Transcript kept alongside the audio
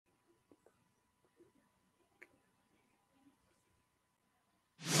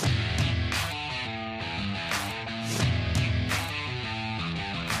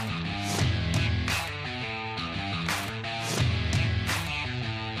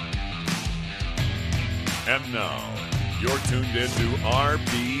And now, you're tuned into RBLR,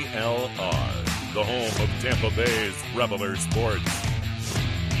 the home of Tampa Bay's Reveler Sports.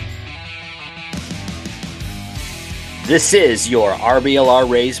 This is your RBLR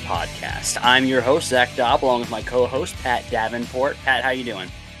Rays podcast. I'm your host, Zach Dobb, along with my co-host, Pat Davenport. Pat, how you doing?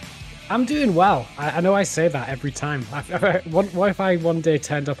 I'm doing well. I know I say that every time. What if I one day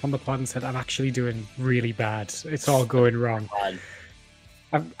turned up on the pod and said, I'm actually doing really bad? It's all going wrong.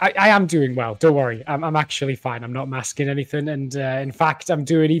 I am doing well. Don't worry. I'm actually fine. I'm not masking anything. And in fact, I'm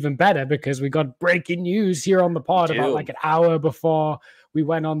doing even better because we got breaking news here on the pod about like an hour before we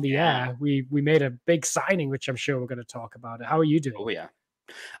went on the air. We made a big signing, which I'm sure we're going to talk about. How are you doing? Oh, yeah.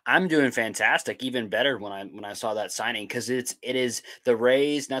 I'm doing fantastic, even better when I saw that signing, because it is the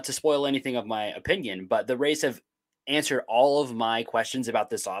Rays, not to spoil anything of my opinion, but the Rays have answered all of my questions about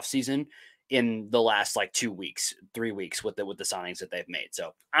this offseason in the last like 3 weeks with the signings that they've made.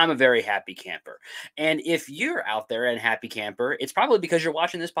 So I'm a very happy camper. And if you're out there and happy camper, it's probably because you're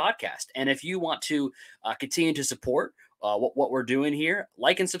watching this podcast. And if you want to continue to support what we're doing here,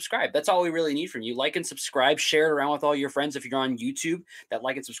 like and subscribe. That's all we really need from you. Like and subscribe, share it around with all your friends. If you're on YouTube, that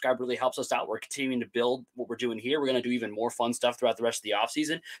like and subscribe really helps us out. We're continuing to build what we're doing here. We're going to do even more fun stuff throughout the rest of the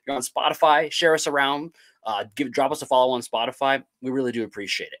offseason. If you're on Spotify, share us around. Drop us a follow on Spotify. We really do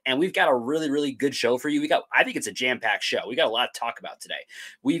appreciate it. And we've got a really, really good show for you. I think it's a jam-packed show. We got a lot to talk about today.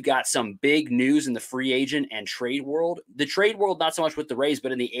 We've got some big news in the free agent and trade world. The trade world, not so much with the Rays,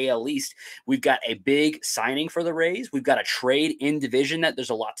 but in the AL East, we've got a big signing for the Rays. We've got a trade in division that there's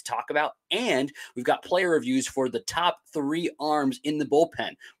a lot to talk about. And we've got player reviews for the top 3 arms in the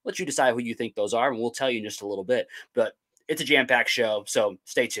bullpen. Let you decide who you think those are, and we'll tell you in just a little bit. But it's a jam-packed show, so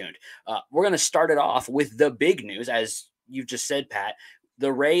stay tuned. We're going to start it off with the big news. As you've just said, Pat,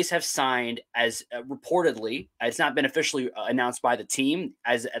 the Rays have signed, as reportedly, it's not been officially announced by the team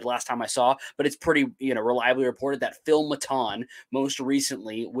as at last time I saw, but it's pretty reliably reported that Phil Maton, most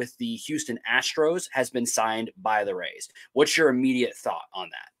recently with the Houston Astros, has been signed by the Rays. What's your immediate thought on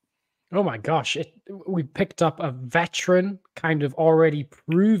that? Oh my gosh, we picked up a veteran, kind of already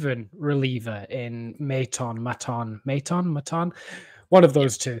proven reliever in Maton, one of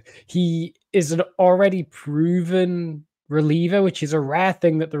those two. He is an already proven reliever, which is a rare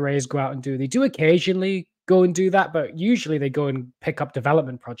thing that the Rays go out and do. They do occasionally go and do that, but usually they go and pick up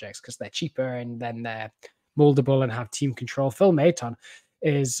development projects because they're cheaper and then they're moldable and have team control. Phil Maton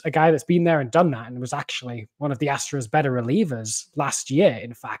is a guy that's been there and done that and was actually one of the Astros' better relievers last year.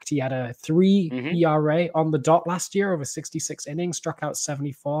 In fact, he had a 3 ERA on the dot last year over 66 innings, struck out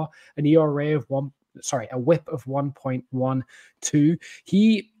 74, an ERA of a whip of 1.12.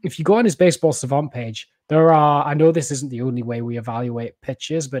 If you go on his Baseball Savant page, I know this isn't the only way we evaluate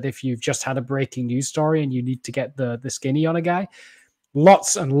pitches, but if you've just had a breaking news story and you need to get the skinny on a guy,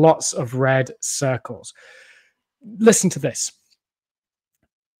 lots and lots of red circles. Listen to this.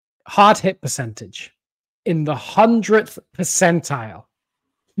 Hard hit percentage in the 100th percentile.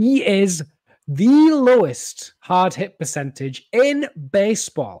 He is the lowest hard hit percentage in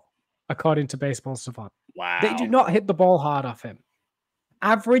baseball, according to Baseball Savant. Wow. They do not hit the ball hard off him.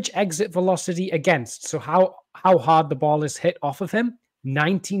 Average exit velocity against, so how hard the ball is hit off of him,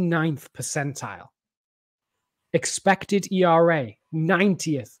 99th percentile. Expected ERA,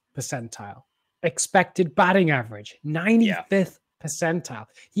 90th percentile. Expected batting average, 95th percentile.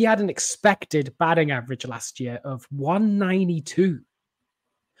 He had an expected batting average last year of 192.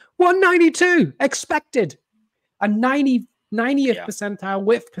 192 expected. A 90th percentile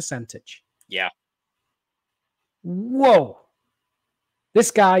whiff percentage. Yeah. Whoa. This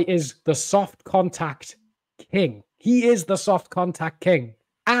guy is the soft contact king. He is the soft contact king.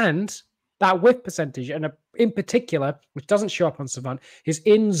 And that whiff percentage, and in particular, which doesn't show up on Savant, his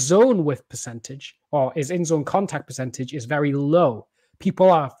in-zone whiff percentage, or his in-zone contact percentage, is very low. People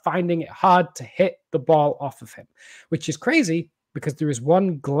are finding it hard to hit the ball off of him, which is crazy because there is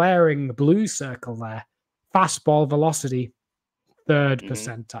one glaring blue circle there. Fastball velocity, 3rd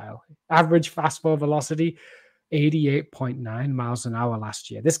percentile. Average fastball velocity, 88.9 miles an hour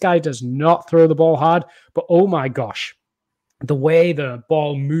last year. This guy does not throw the ball hard, but oh my gosh, the way the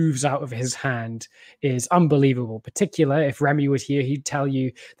ball moves out of his hand is unbelievable. Particularly if Remy was here, he'd tell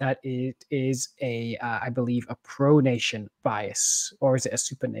you that it is I believe, a pronation bias, or is it a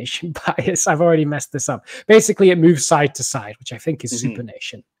supination bias? I've already messed this up. Basically, it moves side to side, which I think is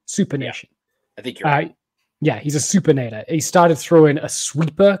supination. Supination. Yeah, I think you're right. Yeah, he's a supinator. He started throwing a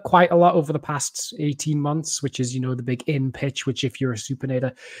sweeper quite a lot over the past 18 months, which is, the big in pitch, which if you're a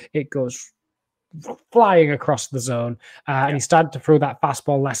supinator, it goes flying across the zone, and he started to throw that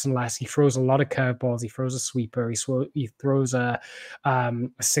fastball less and less. He throws a lot of curveballs. He throws a sweeper. He throws a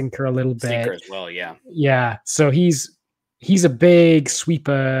sinker a little bit. Sinker as well, yeah. Yeah, so he's a big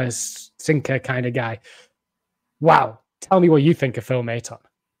sweeper, sinker kind of guy. Wow. Tell me what you think of Phil Maton.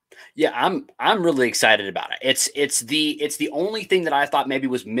 Yeah, I'm really excited about it. It's the only thing that I thought maybe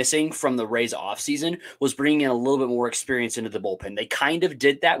was missing from the Rays offseason was bringing in a little bit more experience into the bullpen. They kind of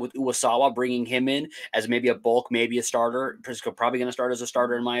did that with Uwasawa, bringing him in as maybe a bulk, maybe a starter. Prisco probably going to start as a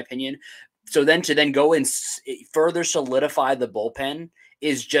starter in my opinion. So then to go and further solidify the bullpen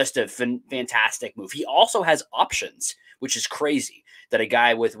is just a fantastic move. He also has options, which is crazy that a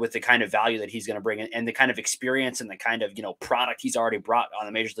guy with the kind of value that he's going to bring in and the kind of experience and the kind of, product he's already brought on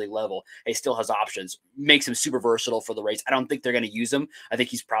the major league level, he still has options, makes him super versatile for the Rays. I don't think they're going to use him. I think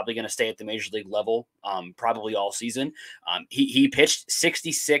he's probably going to stay at the major league level, probably all season. He pitched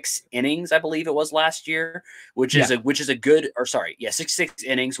 66 innings, I believe it was last year, which is a good, 66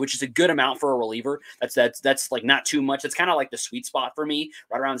 innings, which is a good amount for a reliever. That's like not too much. It's kind of like the sweet spot for me,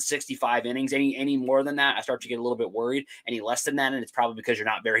 right around 65 innings. Any more than that, I start to get a little bit worried. Any less than that, and it's probably because you're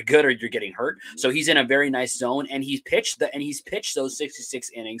not very good or you're getting hurt. So he's in a very nice zone, and he's pitched those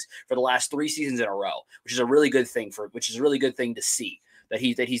 66 innings for the last 3 seasons in a row, which is a really good thing to see that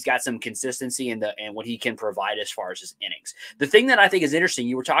he's got some consistency and what he can provide as far as his innings. The thing that I think is interesting,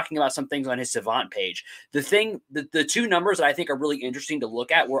 you were talking about some things on his Savant page. The two numbers that I think are really interesting to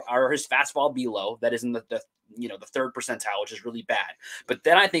look at are his fastball below, that is in the third percentile, which is really bad. But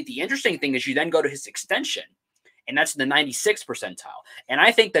then I think the interesting thing is you then go to his extension, and that's the 96th percentile. And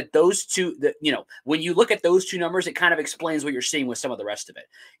I think that those two, when you look at those two numbers, it kind of explains what you're seeing with some of the rest of it.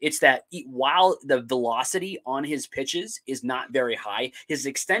 It's that while the velocity on his pitches is not very high, his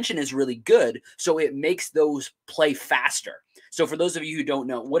extension is really good, so it makes those play faster. So for those of you who don't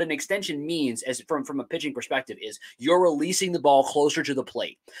know, what an extension means as from a pitching perspective is you're releasing the ball closer to the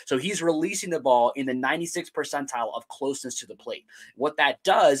plate. So he's releasing the ball in the 96th percentile of closeness to the plate. What that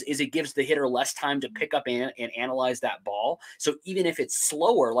does is it gives the hitter less time to pick up and analyze that ball. So even if it's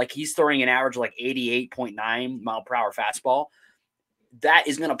slower, like he's throwing an average like 88.9 mile per hour fastball, that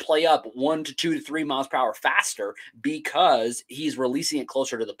is going to play up 1 to 2 to 3 miles per hour faster because he's releasing it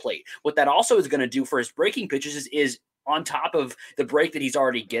closer to the plate. What that also is going to do for his breaking pitches is on top of the break that he's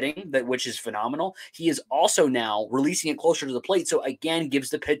already getting, which is phenomenal, he is also now releasing it closer to the plate. So again,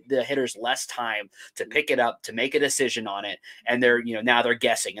 gives the hitters less time to pick it up, to make a decision on it. And now they're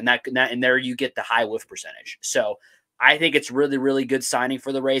guessing, and there you get the high whiff percentage. So I think it's really, really good signing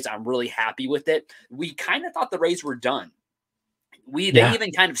for the Rays. I'm really happy with it. We kind of thought the Rays were done. They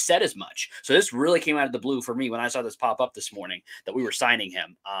even kind of said as much. So this really came out of the blue for me when I saw this pop up this morning that we were signing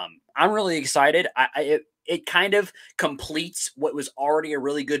him. I'm really excited. It kind of completes what was already a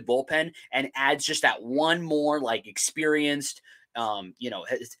really good bullpen and adds just that one more like experienced.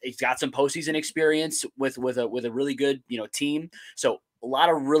 He's got some postseason experience with a really good team. So a lot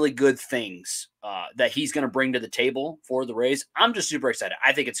of really good things that he's going to bring to the table for the Rays. I'm just super excited.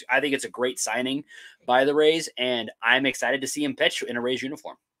 I think it's a great signing by the Rays, and I'm excited to see him pitch in a Rays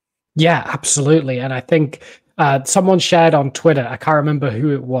uniform. Yeah, absolutely. And I think someone shared on Twitter, I can't remember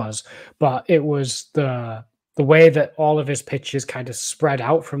who it was, but it was the way that all of his pitches kind of spread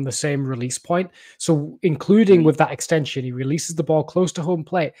out from the same release point. So including with that extension, he releases the ball close to home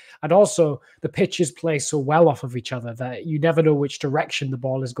plate. And also the pitches play so well off of each other that you never know which direction the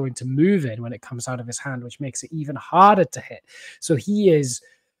ball is going to move in when it comes out of his hand, which makes it even harder to hit. So he is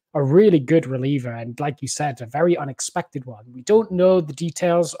a really good reliever. And like you said, a very unexpected one. We don't know the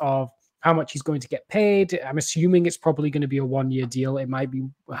details of how much he's going to get paid. I'm assuming it's probably going to be a 1-year deal. It might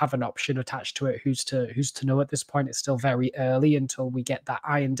have an option attached to it. Who's to know at this point? It's still very early until we get that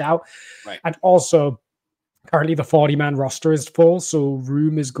ironed out. Right. And also, currently the 40-man roster is full, so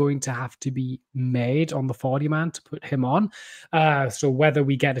room is going to have to be made on the 40-man to put him on. So whether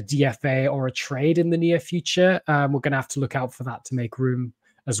we get a DFA or a trade in the near future, we're going to have to look out for that to make room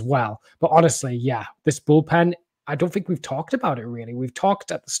as well. But honestly, yeah, this bullpen, I don't think we've talked about it really. We've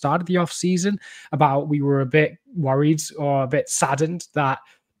talked at the start of the offseason about we were a bit worried or a bit saddened that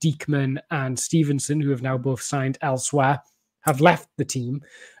Diekman and Stevenson, who have now both signed elsewhere, have left the team.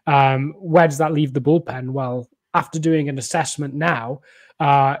 Where does that leave the bullpen? Well, after doing an assessment now,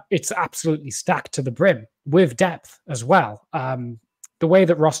 it's absolutely stacked to the brim with depth as well. The way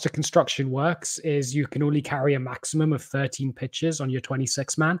that roster construction works is you can only carry a maximum of 13 pitchers on your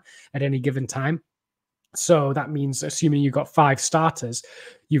 26-man at any given time. So that means, assuming you've got 5 starters,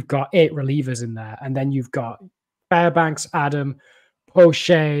 you've got 8 relievers in there. And then you've got Fairbanks, Adam,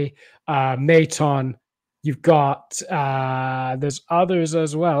 Poche, Maton. You've got, there's others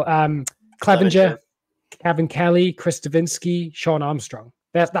as well. Clevenger, Kevin Kelly, Chris Davinsky, Sean Armstrong.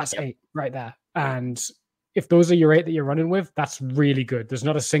 That's 8 right there. And if those are your 8 that you're running with, that's really good. There's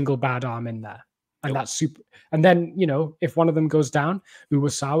not a single bad arm in there. And that's super. And then, if one of them goes down,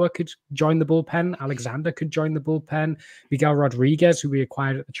 Uwasawa could join the bullpen. Alexander could join the bullpen. Miguel Rodriguez, who we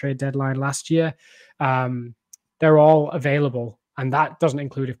acquired at the trade deadline last year. They're all available. And that doesn't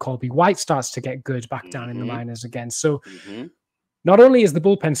include if Colby White starts to get good back down in the minors again. So not only is the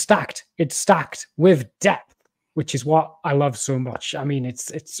bullpen stacked, it's stacked with depth, which is what I love so much. I mean,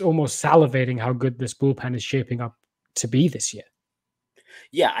 it's almost salivating how good this bullpen is shaping up to be this year.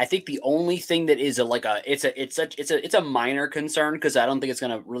 Yeah, I think the only thing that is it's a minor concern, because I don't think it's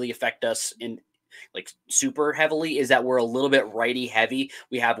going to really affect us in super heavily, is that we're a little bit righty heavy.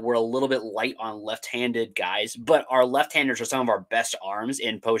 We're a little bit light on left-handed guys, but our left-handers are some of our best arms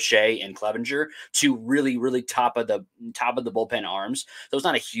in Poche and Clevenger, two really, really top of the bullpen arms. So it's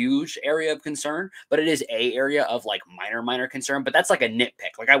not a huge area of concern, but it is a area of minor concern. But that's like a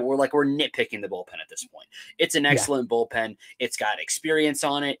nitpick. We're nitpicking the bullpen at this point. It's an excellent bullpen. It's got experience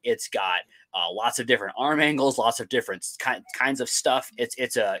on it. It's got lots of different arm angles, lots of different kinds of stuff.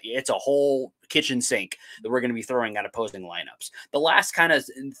 It's a whole kitchen sink that we're going to be throwing at opposing lineups. The last kind of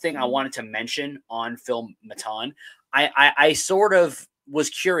thing I wanted to mention on Phil Maton, I sort of was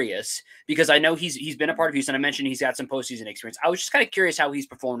curious, because I know he's been a part of Houston. I mentioned he's got some postseason experience. I was just kind of curious how he's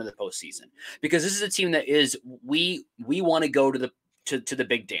performed in the postseason, because this is a team that we want to go to the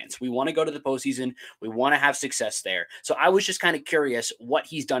big dance. We want to go to the postseason. We want to have success there. So I was just kind of curious what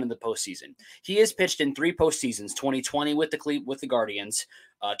he's done in the postseason. He has pitched in 3 postseasons: 2020 with the Guardians,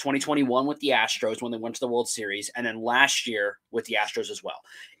 2021 with the Astros when they went to the World Series, and then last year with the Astros as well.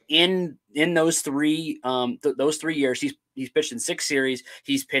 In those 3 years, he's pitched in 6 series.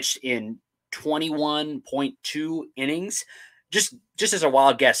 He's pitched in 21.2 innings. Just as a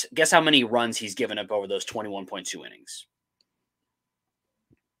wild guess how many runs he's given up over those 21.2 innings.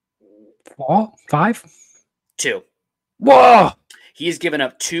 4, 5, 2. Whoa! He's given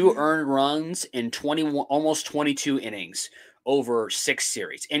up 2 earned runs in almost 22 innings over 6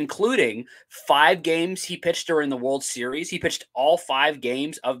 series, including 5 games he pitched during the World Series. He pitched all 5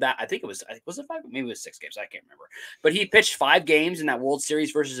 games of that. I think it was 5? Maybe it was 6 games. I can't remember. But he pitched 5 games in that World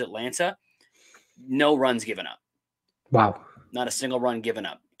Series versus Atlanta. No runs given up. Wow. Not a single run given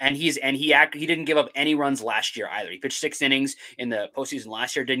up. And he didn't give up any runs last year either. He pitched 6 innings in the postseason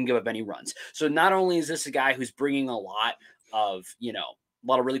last year, didn't give up any runs. So not only is this a guy who's bringing a lot of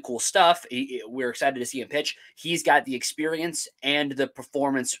really cool stuff, we're excited to see him pitch. He's got the experience and the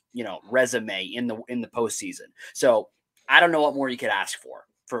performance, resume in the postseason. So I don't know what more you could ask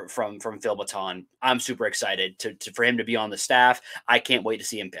from Phil Maton. I'm super excited for him to be on the staff. I can't wait to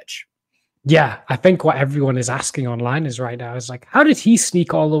see him pitch. Yeah, I think what everyone is asking online right now is how did he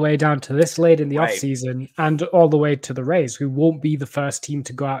sneak all the way down to this late in the offseason and all the way to the Rays, who won't be the first team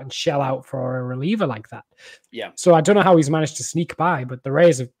to go out and shell out for a reliever like that? Yeah. So I don't know how he's managed to sneak by, but the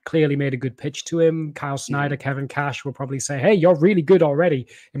Rays have clearly made a good pitch to him. Kyle Snyder, Kevin Cash will probably say, hey, you're really good already.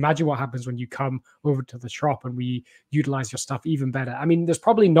 Imagine what happens when you come over to the Trop and we utilize your stuff even better. I mean, there's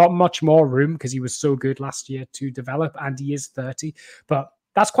probably not much more room because he was so good last year to develop, and he is 30, but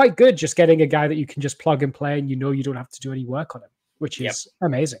that's quite good, just getting a guy that you can just plug and play and you don't have to do any work on him, which is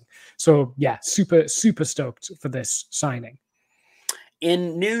amazing. So, yeah, super, super stoked for this signing.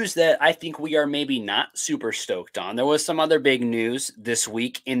 In news that I think we are maybe not super stoked on, there was some other big news this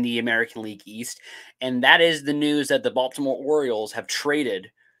week in the American League East, and that is the news that the Baltimore Orioles have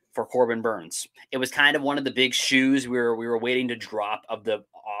traded for Corbin Burnes. It was kind of one of the big shoes we were waiting to drop of the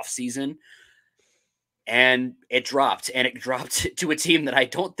offseason. And it dropped to a team that I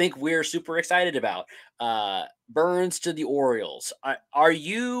don't think we're super excited about. Burnes to the Orioles.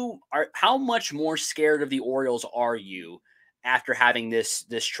 How much more scared of the Orioles are you after having this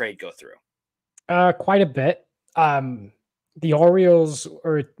trade go through? Quite a bit. The Orioles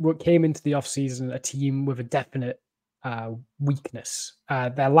came into the offseason a team with a definite weakness.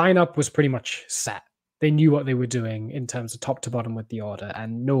 Their lineup was pretty much set. They knew what they were doing in terms of top to bottom with the order,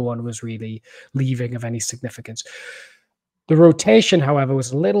 and no one was really leaving of any significance. The rotation, however,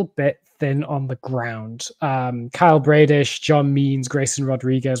 was a little bit thin on the ground. Kyle Bradish, John Means, Grayson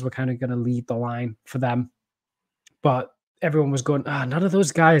Rodriguez were kind of going to lead the line for them. But everyone was going, none of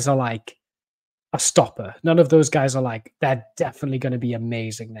those guys are like a stopper. None of those guys are they're definitely going to be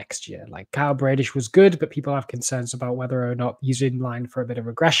amazing next year. Kyle Bradish was good, but people have concerns about whether or not he's in line for a bit of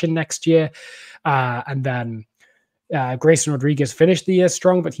regression next year. And then Grayson Rodriguez finished the year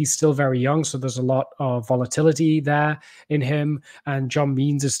strong, but he's still very young, so there's a lot of volatility there in him. And John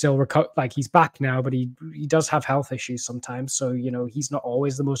Means is still like he's back now, but he does have health issues sometimes. So he's not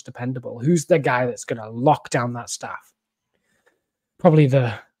always the most dependable. Who's the guy that's going to lock down that staff? Probably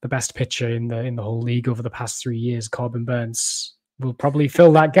the best pitcher in the whole league over the past 3 years, Corbin Burnes, will probably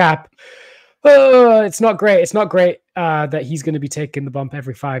fill that gap. Oh, it's not great. It's not great that he's going to be taking the bump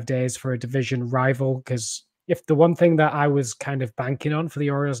every 5 days for a division rival, because if the one thing that I was kind of banking on for the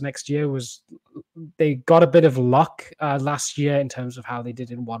Orioles next year was they got a bit of luck last year in terms of how they did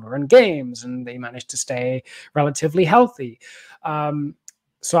in one-run games, and they managed to stay relatively healthy.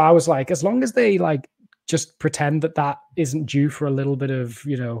 So I was like, as long as they just pretend that isn't due for a little bit of,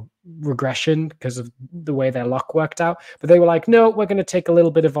 regression because of the way their luck worked out. But they were like, no, we're going to take a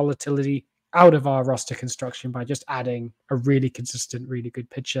little bit of volatility out of our roster construction by just adding a really consistent, really good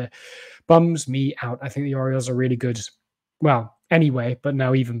pitcher. Bums me out. I think the Orioles are really good. Well, anyway, but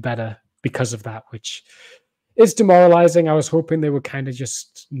now even better because of that, which is demoralizing. I was hoping they were kind of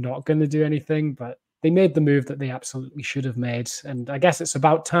just not going to do anything, but they made the move that they absolutely should have made. And I guess it's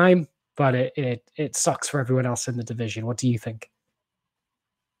about time, but it sucks for everyone else in the division. What do you think?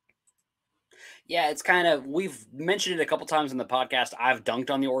 Yeah, it's kind of, we've mentioned it a couple times in the podcast. I've dunked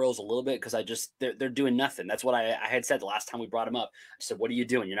on the Orioles a little bit because they're doing nothing. That's what I had said the last time we brought them up. I said, what are you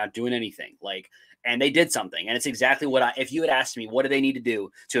doing? You're not doing anything. And they did something. And it's exactly what if you had asked me, what do they need to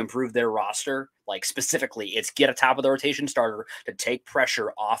do to improve their roster? Specifically, it's get a top of the rotation starter to take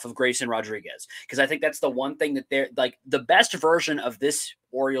pressure off of Grayson Rodriguez. Because I think that's the one thing that they're the best version of this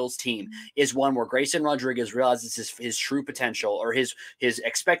Orioles team is one where Grayson Rodriguez realizes his true potential, or his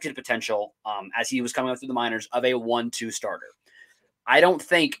expected potential as he was coming up through the minors, of a 1-2 starter. I don't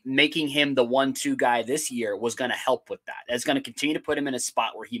think making him the 1-2 guy this year was going to help with that. It's going to continue to put him in a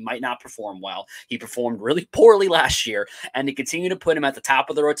spot where he might not perform well. He performed really poorly last year, and to continue to put him at the top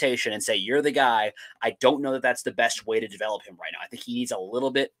of the rotation and say, you're the guy, I don't know that that's the best way to develop him right now. I think he needs a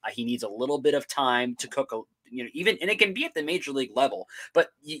little bit of time to cook even, and it can be at the major league level, but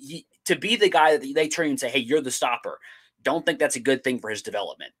to be the guy that they turn and say, hey, you're the stopper. Don't think that's a good thing for his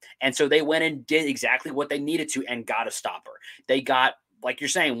development. And so they went and did exactly what they needed to and got a stopper. They got, like you're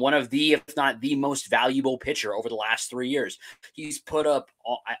saying, one of the, if not the most valuable pitcher over the last 3 years. He's put up,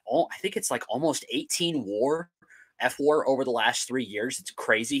 I think it's almost 18 F-WAR over the last 3 years. It's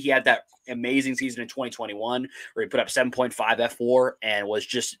crazy. He had that amazing season in 2021 where he put up 7.5 F-WAR and was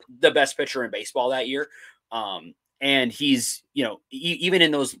just the best pitcher in baseball that year. And he's, even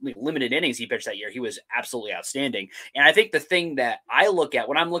in those limited innings he pitched that year, he was absolutely outstanding. And I think the thing that I look at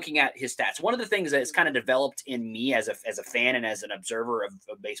when I'm looking at his stats, one of the things that has kind of developed in me as a fan and as an observer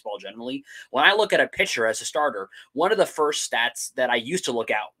of baseball generally, when I look at a pitcher as a starter, one of the first stats that I used to look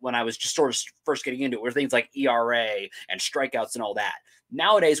at when I was just sort of first getting into it were things like ERA and strikeouts and all that.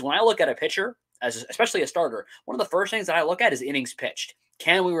 Nowadays, when I look at a pitcher, especially a starter, one of the first things that I look at is innings pitched.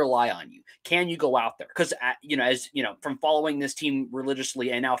 Can we rely on you? Can you go out there? Because, from following this team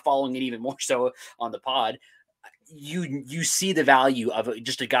religiously and now following it even more so on the pod, you see the value of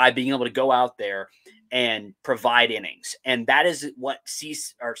just a guy being able to go out there and provide innings. And that is what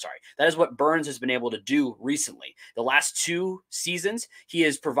Burnes has been able to do recently. The last 2 seasons, he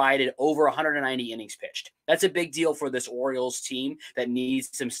has provided over 190 innings pitched. That's a big deal for this Orioles team that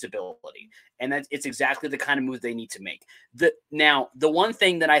needs some stability. And it's exactly the kind of move they need to make. Now, the one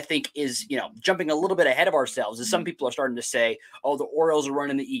thing that I think is, jumping a little bit ahead of ourselves is some people are starting to say, oh, the Orioles are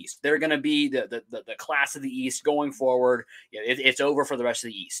running the East. They're going to be the class of the East going forward. It's over for the rest of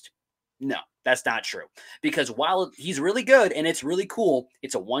the East. No, that's not true. Because while he's really good and it's really cool,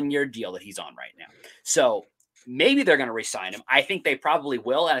 it's a 1-year deal that he's on right now. So maybe they're going to re-sign him. I think they probably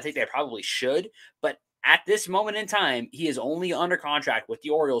will, and I think they probably should. But at this moment in time, he is only under contract with the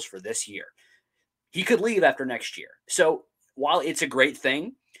Orioles for this year. He could leave after next year. So while it's a great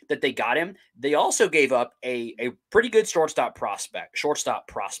thing that they got him, they also gave up a pretty good shortstop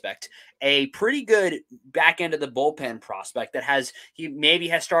prospect, a pretty good back end of the bullpen prospect that he maybe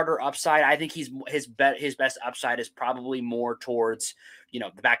has starter upside. I think his best upside is probably more towards,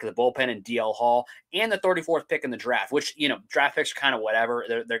 the back of the bullpen and DL Hall and the 34th pick in the draft, which, draft picks are kind of whatever.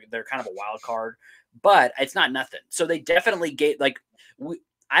 They're kind of a wild card, but it's not nothing. So they definitely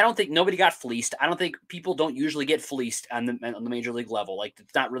I don't think nobody got fleeced. I don't think people don't usually get fleeced on the major league level. Like,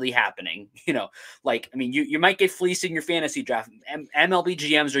 it's not really happening. Like, I mean, you might get fleeced in your fantasy draft. MLB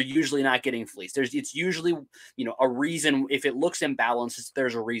GMs are usually not getting fleeced. It's usually, a reason. If it looks imbalanced,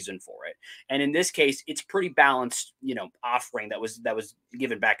 there's a reason for it. And in this case, it's pretty balanced, offering that was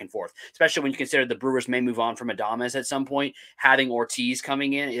given back and forth, especially when you consider the Brewers may move on from Adames at some point. Having Ortiz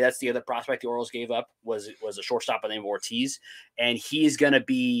coming in, that's the other prospect the Orioles gave up, was a shortstop by the name of Ortiz. And he's going to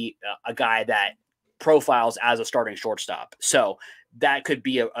be a guy that profiles as a starting shortstop. So that could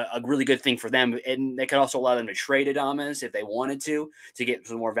be a really good thing for them. And they could also allow them to trade Adames if they wanted to get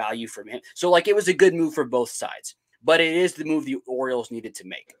some more value from him. So, like, it was a good move for both sides, but it is the move the Orioles needed to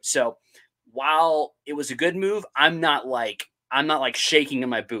make. So while it was a good move, I'm not like shaking in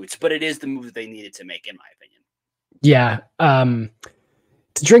my boots, but it is the move that they needed to make, in my opinion. Yeah.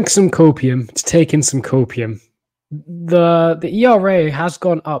 To drink some copium, to take in some copium. The ERA has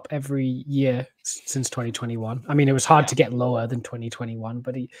gone up every year since 2021. I mean, it was hard to get lower than 2021,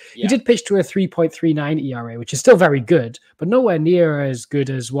 but he did pitch to a 3.39 ERA, which is still very good, but nowhere near as good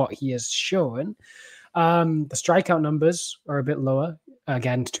as what he has shown. The strikeout numbers are a bit lower.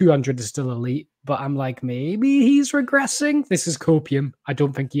 Again, 200 is still elite, but I'm like, maybe he's regressing. This is copium. I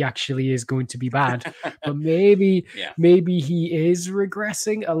don't think he actually is going to be bad, but maybe he is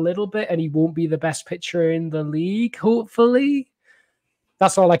regressing a little bit and he won't be the best pitcher in the league, hopefully.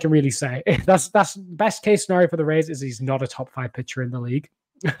 That's all I can really say. That's best case scenario for the Rays is he's not a top 5 pitcher in the league.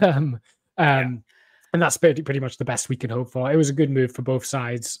 And that's pretty much the best we can hope for. It was a good move for both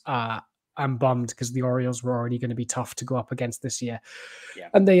sides. I'm bummed because the Orioles were already going to be tough to go up against this year. Yeah.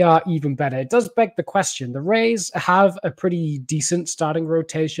 And they are even better. It does beg the question. The Rays have a pretty decent starting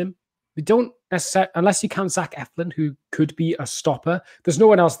rotation. We don't necessarily, unless you count Zach Eflin, who could be a stopper, there's no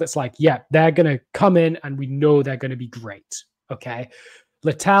one else that's like, yeah, they're going to come in and we know they're going to be great. Okay.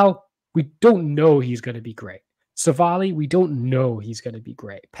 Littell, we don't know he's going to be great. Savali, we don't know he's going to be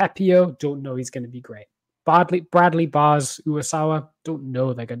great. Pepio, don't know he's going to be great. Bradley, Bars, Uwasawa, don't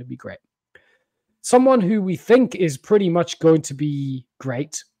know they're going to be great. Someone who we think is pretty much going to be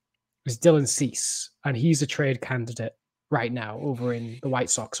great is Dylan Cease, and he's a trade candidate right now over in the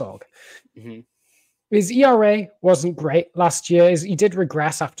White Sox org. Mm-hmm. His ERA wasn't great last year. He did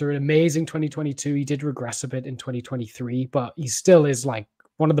regress after an amazing 2022. He did regress a bit in 2023, but he still is like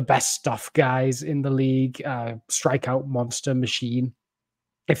one of the best stuff guys in the league, strikeout monster machine.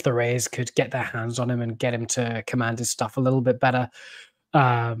 If the Rays could get their hands on him and get him to command his stuff a little bit better,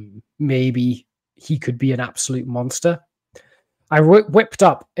 maybe he could be an absolute monster. I whipped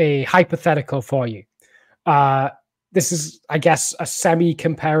up a hypothetical for you. This is, I guess, a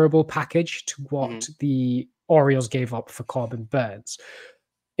semi-comparable package to what the Orioles gave up for Corbin Burnes.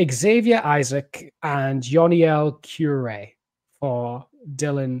 Xavier Isaac and Yoniel Cure for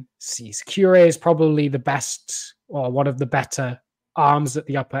Dylan Cease. Cure is probably the best or one of the better arms at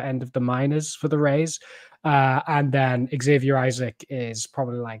the upper end of the minors for the Rays. And then Xavier Isaac is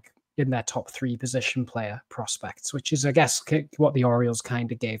probably like in their top 3 position player prospects, which is, I guess, what the Orioles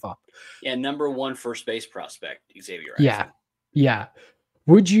kind of gave up. Yeah, number 1 first base prospect, Xavier Isaac. Yeah.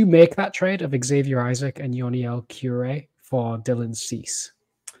 Would you make that trade of Xavier Isaac and Yoniel Cure for Dylan Cease?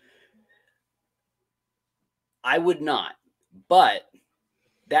 I would not. But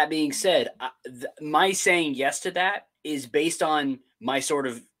that being said, my saying yes to that is based on my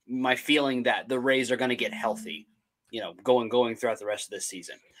feeling that the Rays are going to get healthy, going throughout the rest of this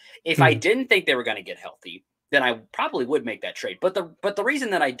season. If I didn't think they were going to get healthy, then I probably would make that trade. But the reason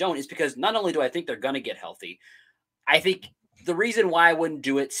that I don't is because not only do I think they're going to get healthy, I think the reason why I wouldn't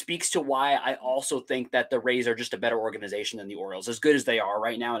do it speaks to why I also think that the Rays are just a better organization than the Orioles. As good as they are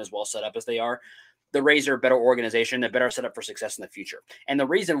right now and as well set up as they are, the Rays are a better organization. They're better set up for success in the future. And the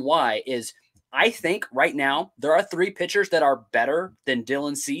reason why is I think right now there are 3 pitchers that are better than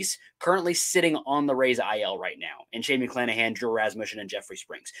Dylan Cease currently sitting on the Rays IL right now, and Shane McClanahan, Drew Rasmussen, and Jeffrey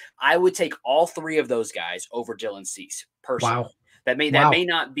Springs. I would take all 3 of those guys over Dylan Cease personally. Wow. That may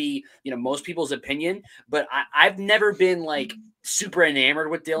not be, most people's opinion, but I've never been like super enamored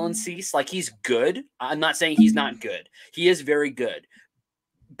with Dylan Cease. Like, he's good. I'm not saying he's not good. He is very good,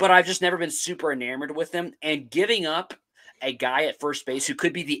 but I've just never been super enamored with him. And giving up a guy at first base who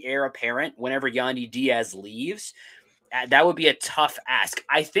could be the heir apparent whenever Yandy Diaz leaves, that would be a tough ask.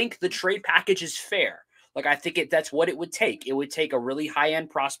 I think the trade package is fair. Like, I think that's what it would take. It would take a really high-end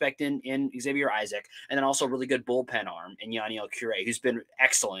prospect in Xavier Isaac, and then also a really good bullpen arm in Yoniel Cure, who's been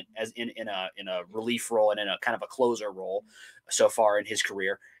excellent as in a relief role and in a kind of a closer role so far in his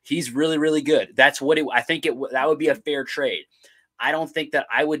career. He's really, really good. That's what I think that would be a fair trade. I don't think that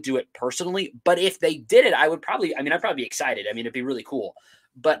I would do it personally, but if they did it, I'd probably be excited. I mean, it'd be really cool.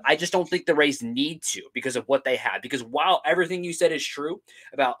 But I just don't think the Rays need to because of what they have. Because while everything you said is true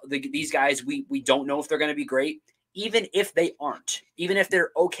about these guys, we don't know if they're going to be great. Even if they aren't, even if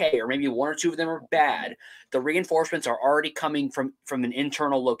they're okay, or maybe one or two of them are bad, the reinforcements are already coming from an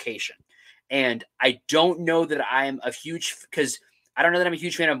internal location. And I don't know that I'm a huge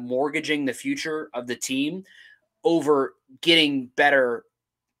fan of mortgaging the future of the team over getting better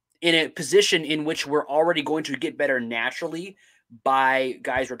in a position in which we're already going to get better naturally by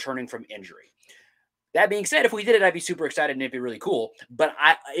guys returning from injury. That being said, if we did it, I'd be super excited and it'd be really cool. But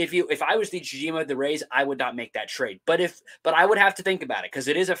if I was the GM of the Rays, I would not make that trade. But I would have to think about it because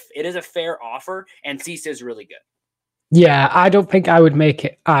it is a fair offer, and Cease is really good. Yeah, I don't think I would make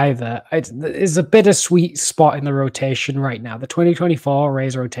it either. It's a bittersweet spot in the rotation right now. The 2024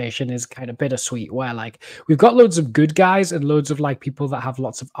 Rays rotation is kind of bittersweet, where like we've got loads of good guys and loads of like people that have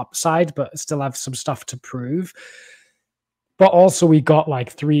lots of upside, but still have some stuff to prove. But also we got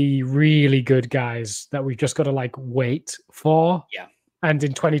like 3 really good guys that we've just got to like wait for. Yeah. And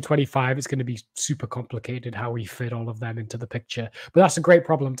in 2025, it's going to be super complicated how we fit all of them into the picture. But that's a great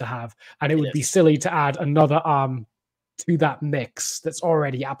problem to have. And it would be silly to add another arm to that mix that's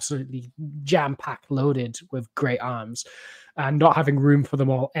already absolutely jam-packed loaded with great arms and not having room for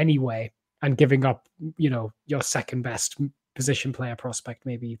them all anyway and giving up, your second best position player prospect,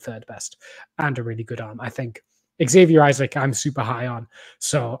 maybe third best, and a really good arm. I think Xavier Isaac, I'm super high on.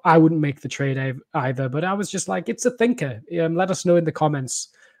 So I wouldn't make the trade either, but I was just like, it's a thinker. Let us know in the comments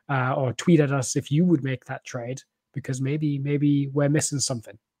or tweet at us if you would make that trade, because maybe we're missing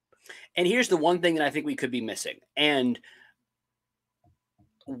something. And here's the one thing that I think we could be missing. And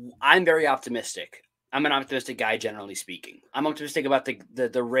I'm very optimistic. I'm an optimistic guy, generally speaking. I'm optimistic about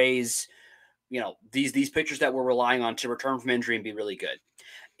the Rays, these pitchers that we're relying on to return from injury and be really good.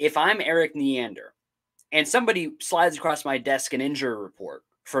 If I'm Eric Neander, and somebody slides across my desk an injury report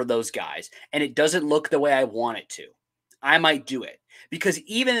for those guys, and it doesn't look the way I want it to, I might do it. Because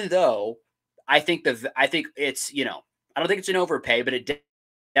even though I think it's, I don't think it's an overpay, but it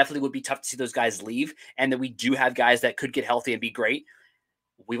definitely would be tough to see those guys leave, and that we do have guys that could get healthy and be great.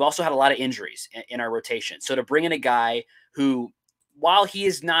 We've also had a lot of injuries in our rotation. So to bring in a guy who, while he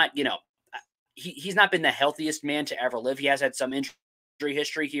is not, he's not been the healthiest man to ever live, he has had some injury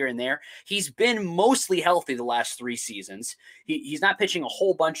history here and there. He's been mostly healthy the last 3 seasons. He's not pitching a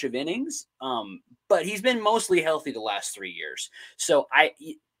whole bunch of innings, but he's been mostly healthy the last 3 years. So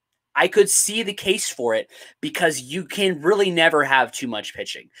I could see the case for it, because you can really never have too much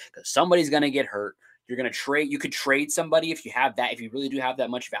pitching, because somebody's going to get hurt. You're going to trade. You could trade somebody if you have that. If you really do have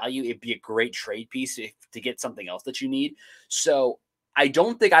that much value, it'd be a great trade piece to get something else that you need. So I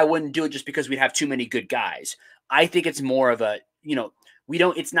don't think I wouldn't do it just because we'd have too many good guys. I think it's more of a,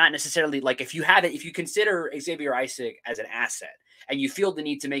 it's not necessarily like if you consider Xavier Isaac as an asset and you feel the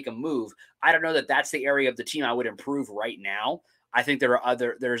need to make a move, I don't know that that's the area of the team I would improve right now. I think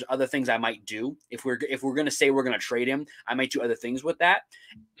there's other things I might do. If we're going to say we're going to trade him, I might do other things with that.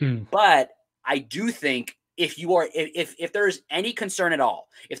 But I do think if there's any concern at all,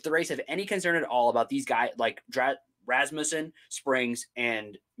 if the Rays have any concern at all about these guys like Rasmussen, Springs,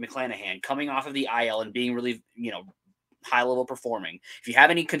 and McClanahan coming off of the IL and being really, high level performing, if you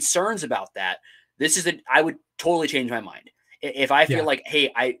have any concerns about that, I would totally change my mind. If I feel like, hey,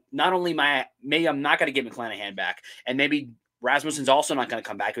 maybe I'm not going to get McClanahan back, and maybe Rasmussen's also not going to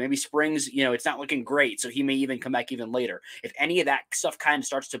come back, and maybe Springs, it's not looking great, so he may even come back even later. If any of that stuff kind of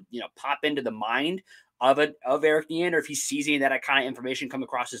starts to, pop into the mind of Eric Neander, if he sees any of that kind of information come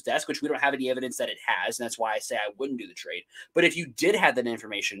across his desk, which we don't have any evidence that it has, and that's why I say I wouldn't do the trade. But if you did have that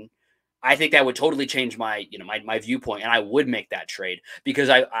information, I think that would totally change my, my viewpoint, and I would make that trade,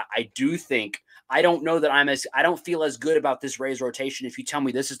 because I do think, I don't know that I don't feel as good about this Rays rotation if you tell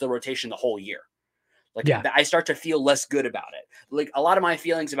me this is the rotation the whole year. I start to feel less good about it. Like, a lot of my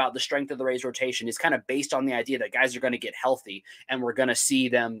feelings about the strength of the Rays rotation is kind of based on the idea that guys are going to get healthy and we're going to see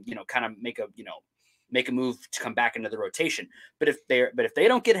them, kind of make a move to come back into the rotation. But if they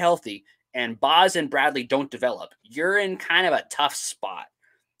don't get healthy and Boz and Bradley don't develop, you're in kind of a tough spot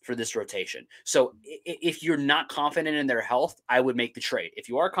for this rotation. So if you're not confident in their health, I would make the trade. If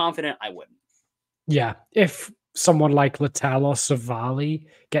you are confident, I wouldn't. Yeah. If someone like Littell or Savali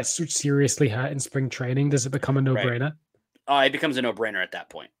gets seriously hurt in spring training, does it become a no-brainer? Right. It becomes a no-brainer at that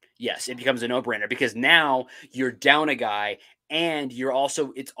point. Yes, it becomes a no-brainer, because now you're down a guy, and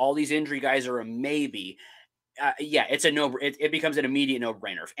it's all these injury guys are a maybe. It's a no. It becomes an immediate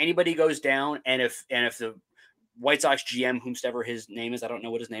no-brainer. If anybody goes down, and if the White Sox GM, whomsoever his name is, I don't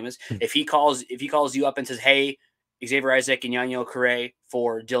know what his name is, if he calls you up and says, hey, Xavier Isaac and Yanyo Correa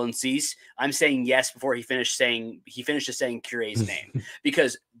for Dylan Cease, I'm saying yes before he finishes saying Cure's name,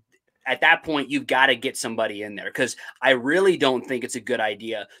 because at that point you've got to get somebody in there, because I really don't think it's a good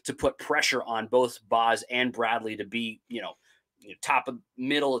idea to put pressure on both Boz and Bradley to be, top of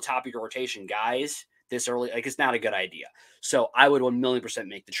your rotation guys this early. Like, it's not a good idea. So I would 1,000,000%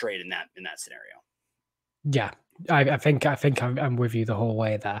 make the trade in that scenario. Yeah, I think I'm with you the whole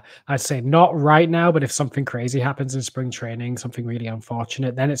way there. I'd say not right now, but if something crazy happens in spring training, something really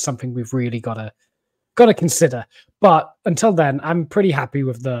unfortunate, then it's something we've really got to consider. But until then, I'm pretty happy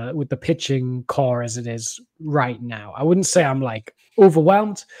with the pitching core as it is right now. I wouldn't say I'm like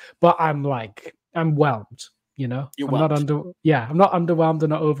overwhelmed, but I'm whelmed. I'm not underwhelmed and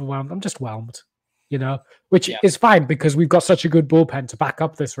not overwhelmed. I'm just whelmed. Which is fine, because we've got such a good bullpen to back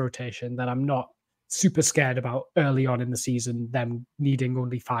up this rotation that I'm not super scared about early on in the season them needing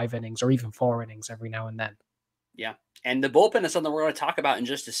only 5 innings or even 4 innings every now and then. Yeah. And the bullpen is something we're going to talk about in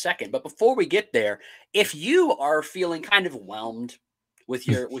just a second. But before we get there, if you are feeling kind of whelmed with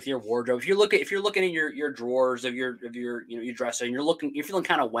your wardrobe, if you're looking in your drawers of your dresser, and you're feeling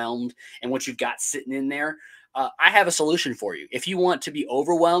kind of whelmed and what you've got sitting in there, I have a solution for you. If you want to be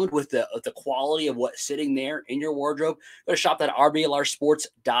overwhelmed with the quality of what's sitting there in your wardrobe, go to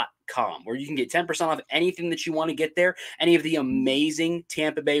shop.rblrsports.com, where you can get 10% off anything that you want to get there. Any of the amazing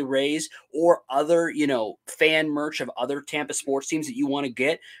Tampa Bay Rays or other, fan merch of other Tampa sports teams that you want to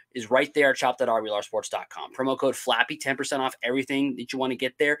get is right there at shop.rblrsports.com. Promo code FLAPPY, 10% off everything that you want to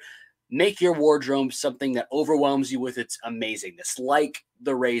get there. Make your wardrobe something that overwhelms you with its amazingness, like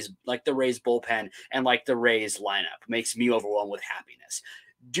the Rays bullpen and like the Rays lineup makes me overwhelmed with happiness.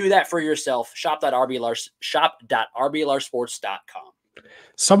 Do that for yourself. Shop.rblrsports.com.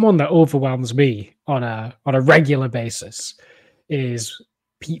 Someone that overwhelms me on a regular basis is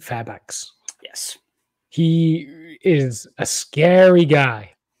Pete Fairbanks. Yes. He is a scary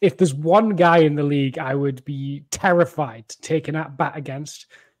guy. If there's one guy in the league I would be terrified to take an at-bat against,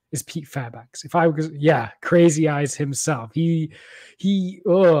 is Pete Fairbanks. If I was, Crazy Eyes himself. I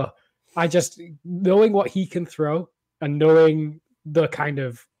just, knowing what he can throw and knowing the kind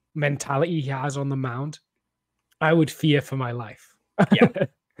of mentality he has on the mound, I would fear for my life. Yeah.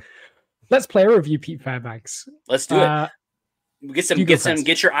 Let's play a review, Pete Fairbanks. Let's do it.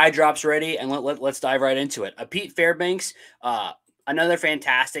 Get your eye drops ready, and let's dive right into it. Pete Fairbanks, another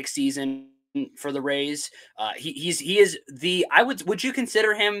fantastic season for the Rays. He is would you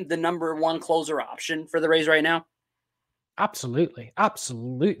consider him the number 1 closer option for the Rays right now? Absolutely.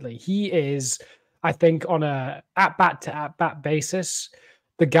 He is, I think, on a at-bat basis,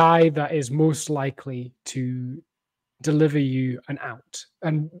 the guy that is most likely to deliver you an out,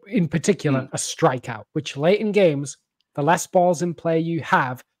 and in particular a strikeout, which late in games, the less balls in play you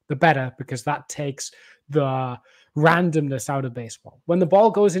have, the better, because that takes the randomness out of baseball. When the ball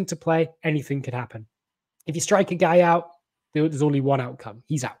goes into play, anything could happen. If you strike a guy out, there's only one outcome.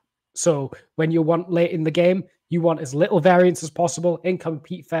 He's out. So when you want late in the game, you want as little variance as possible. In comes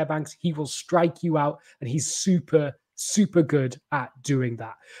Pete Fairbanks. He will strike you out, and he's super, super good at doing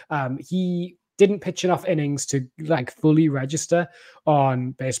that. He didn't pitch enough innings to fully register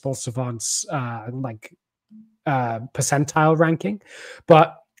on Baseball Savant's percentile ranking,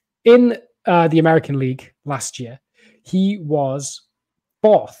 but in the American League last year, he was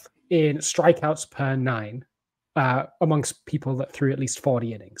 4th in strikeouts per 9 amongst people that threw at least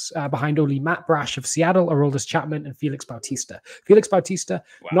 40 innings, behind only Matt Brash of Seattle, Aroldis Chapman, and Felix Bautista. Felix Bautista,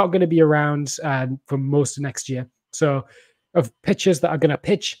 not going to be around for most of next year. So of pitchers that are going to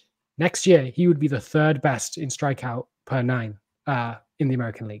pitch next year, he would be the 3rd best in strikeout per 9 in the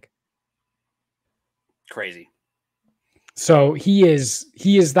American League. Crazy. So he is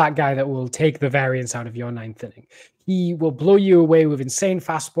that guy that will take the variance out of your 9th inning. He will blow you away with insane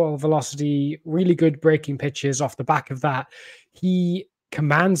fastball velocity, really good breaking pitches off the back of that. He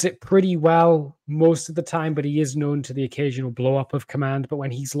commands it pretty well most of the time, but he is known to the occasional blow up of command. But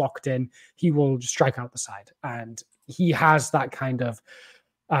when he's locked in, he will just strike out the side. And he has that kind of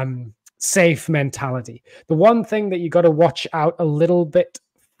safe mentality. The one thing that you got to watch out a little bit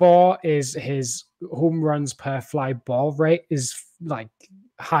for is his home runs per fly ball rate is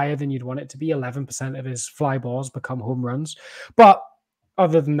higher than you'd want it to be. 11% of his fly balls become home runs. But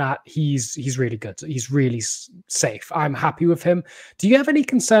other than that, he's really good. He's really safe. I'm happy with him. Do you have any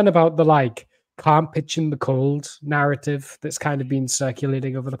concern about the can't pitch in the cold narrative that's kind of been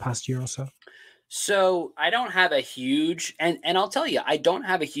circulating over the past year or so? So I don't have a huge, and I'll tell you, I don't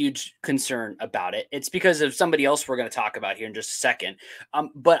have a huge concern about it. It's because of somebody else we're going to talk about here in just a second.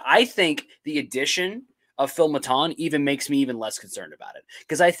 But I think the addition of Phil Maton even makes me even less concerned about it.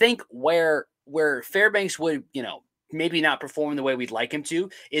 Because I think where Fairbanks would, maybe not perform the way we'd like him to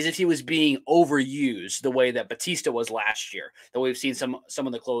is if he was being overused the way that Batista was last year. That we've seen some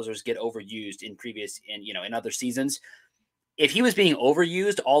of the closers get overused in other seasons. If he was being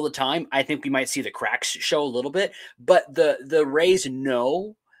overused all the time, I think we might see the cracks show a little bit. But the Rays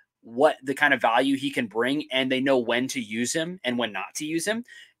know what the kind of value he can bring, and they know when to use him and when not to use him.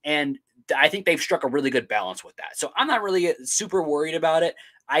 And I think they've struck a really good balance with that. So I'm not really super worried about it.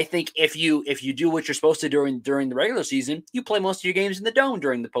 I think if you do what you're supposed to during the regular season, you play most of your games in the dome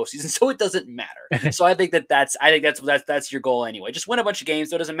during the postseason, so it doesn't matter. So I think that's your goal anyway. Just win a bunch of games,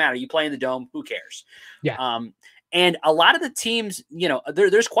 so it doesn't matter. You play in the dome, who cares? Yeah. And a lot of the teams,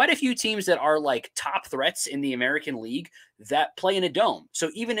 there's quite a few teams that are like top threats in the American League that play in a dome. So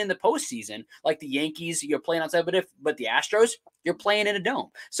even in the postseason, like the Yankees, you're playing outside, but the Astros, you're playing in a dome.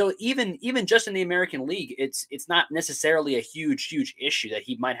 So even just in the American League, it's not necessarily a huge issue that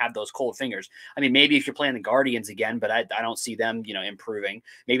he might have those cold fingers. I mean, maybe if you're playing the Guardians again, but I don't see them, improving.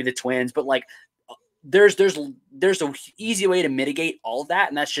 Maybe the Twins, but like there's an easy way to mitigate all of that,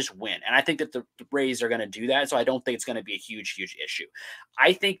 and that's just win. And I think that the Rays are going to do that. So I don't think it's going to be a huge issue.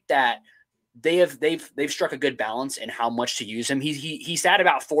 I think that they've struck a good balance in how much to use him. He sat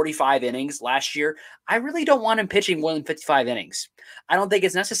about 45 innings last year. I really don't want him pitching more than 55 innings. I don't think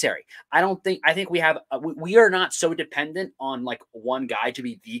it's necessary. I think we are not so dependent on like one guy to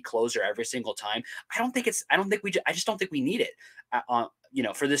be the closer every single time. I just don't think we need it.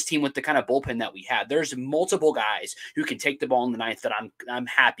 For this team with the kind of bullpen that we have. There's multiple guys who can take the ball in the ninth that I'm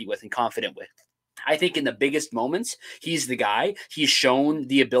happy with and confident with. I think in the biggest moments, he's the guy. He's shown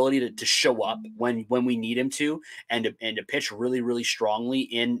the ability to show up when we need him to, and to pitch really, really strongly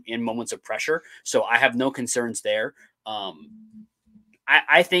in moments of pressure. So I have no concerns there.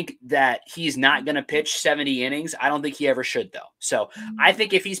 I think that he's not going to pitch 70 innings. I don't think he ever should, though. So I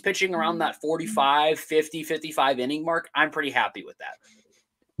think if he's pitching around that 45, 50, 55 inning mark, I'm pretty happy with that.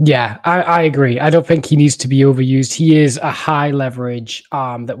 Yeah, I agree. I don't think he needs to be overused. He is a high leverage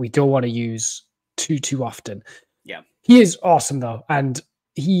arm that we don't want to use too often. Yeah. He is awesome, though. And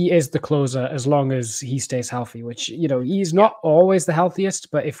he is the closer as long as he stays healthy, which, he's not always the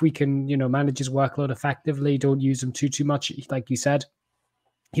healthiest. But if we can, manage his workload effectively, don't use him too much, like you said,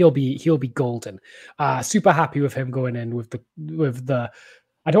 he'll be golden. Super happy with him going in with the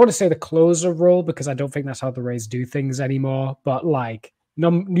I don't want to say the closer role, because I don't think that's how the Rays do things anymore, but like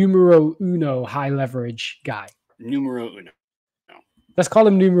numero uno high leverage guy. Numero uno. No. Let's call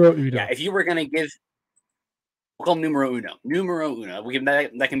him numero uno. Yeah, if you were going to we'll call him numero uno. Numero uno. We'll give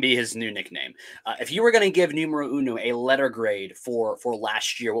that can be his new nickname. If you were going to give numero uno a letter grade for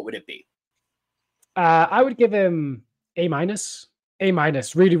last year, what would it be? I would give him A-.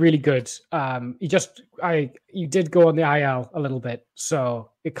 Really, really good. He did go on the IL a little bit,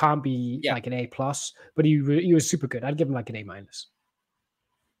 so it can't be like an A+, but he was super good. I'd give him like an A-.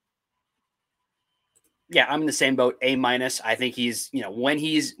 Yeah, I'm in the same boat. A-. I think he's, when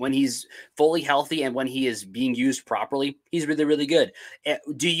he's fully healthy and when he is being used properly, he's really, really good. Are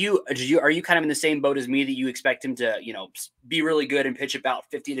you kind of in the same boat as me that you expect him to, be really good and pitch about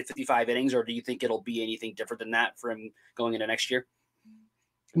 50 to 55 innings, or do you think it'll be anything different than that for him going into next year?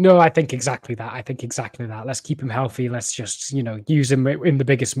 No, I think exactly that. Let's keep him healthy. Let's just, use him in the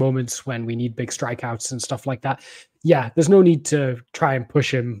biggest moments when we need big strikeouts and stuff like that. Yeah, there's no need to try and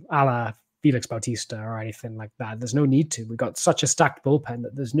push him a la Felix Bautista or anything like that. There's no need to. We've got such a stacked bullpen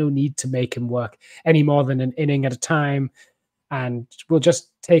that there's no need to make him work any more than an inning at a time. And we'll just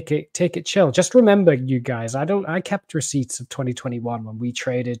take it chill. Just remember, you guys, I kept receipts of 2021 when we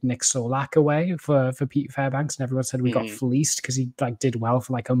traded Nick Solak away for Pete Fairbanks, and everyone said we got fleeced because he did well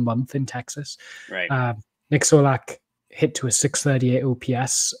for like a month in Texas. Right. Nick Solak hit to a 638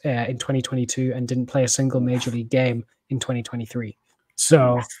 OPS in 2022 and didn't play a single major league game in 2023.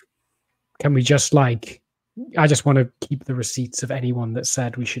 So can we just I just want to keep the receipts of anyone that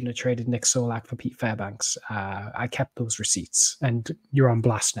said we shouldn't have traded Nick Solak for Pete Fairbanks. I kept those receipts, and you're on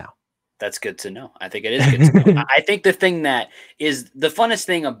blast now. That's good to know. I think it is good to know. I think the thing that is the funnest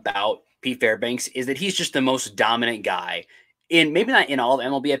thing about Pete Fairbanks is that he's just the most dominant guy maybe not in all of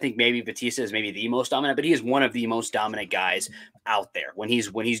MLB. I think maybe Batista is maybe the most dominant, but he is one of the most dominant guys out there. When he's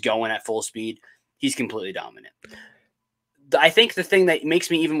going at full speed, he's completely dominant. I think the thing that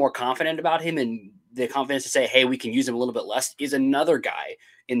makes me even more confident about him and the confidence to say, hey, we can use him a little bit less is another guy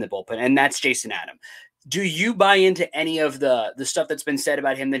in the bullpen, and that's Jason Adam. Do you buy into any of the stuff that's been said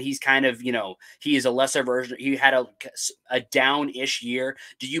about him, that he's kind of, he is a lesser version? He had a down-ish year.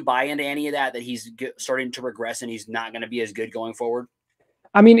 Do you buy into any of that he's starting to regress and he's not going to be as good going forward?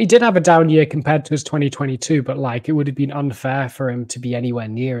 I mean, he did have a down year compared to his 2022, but like it would have been unfair for him to be anywhere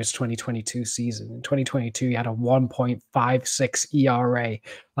near his 2022 season. In 2022, he had a 1.56 ERA.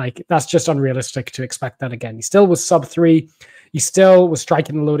 Like that's just unrealistic to expect that again. He still was sub 3. He still was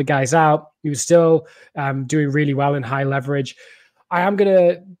striking a load of guys out. He was still doing really well in high leverage.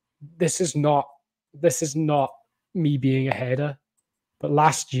 This is not me being a hater, but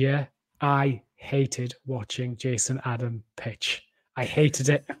last year I hated watching Jason Adam pitch. I hated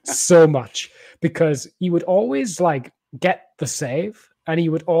it so much because he would always like get the save and he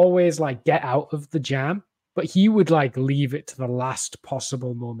would always like get out of the jam, but he would like leave it to the last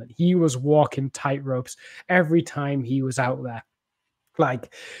possible moment. He was walking tight ropes every time he was out there.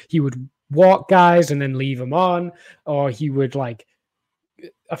 Like he would walk guys and then leave them on, or he would like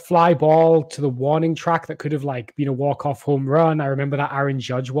a fly ball to the warning track that could have like been a walk-off home run. I remember that Aaron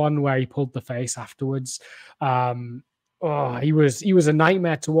Judge one where he pulled the face afterwards. He was a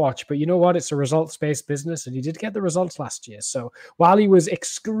nightmare to watch, but you know what? It's a results-based business, and he did get the results last year. So while he was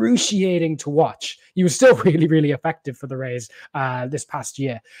excruciating to watch, he was still really, really effective for the Rays this past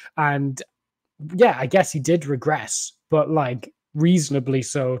year. And yeah, I guess he did regress, but like reasonably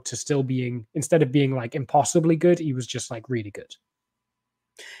so to still being, instead of being like impossibly good, he was just like really good.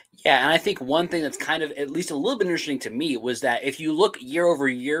 Yeah, and I think one thing that's kind of at least a little bit interesting to me was that if you look year over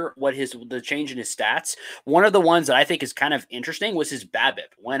year, the change in his stats, one of the ones that I think is kind of interesting was his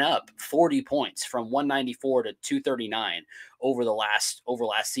BABIP went up 40 points from 194 to 239 over last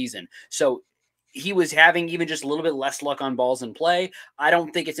season. So he was having even just a little bit less luck on balls in play. I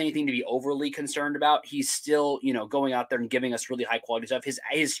don't think it's anything to be overly concerned about. He's still, going out there and giving us really high quality stuff. His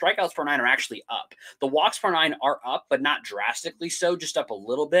strikeouts per 9 are actually up. The walks per 9 are up, but not drastically so, just up a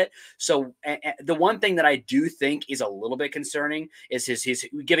little bit. So the one thing that I do think is a little bit concerning is his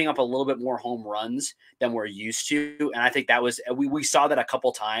giving up a little bit more home runs than we're used to. And I think that was, we saw that a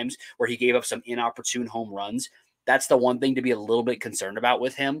couple times where he gave up some inopportune home runs. That's the one thing to be a little bit concerned about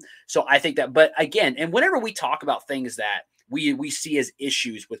with him. So I think that, but again, and whenever we talk about things that we see as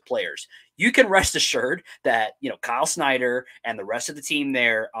issues with players, you can rest assured that, Kyle Snyder and the rest of the team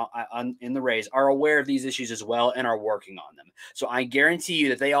there in the Rays are aware of these issues as well and are working on them. So I guarantee you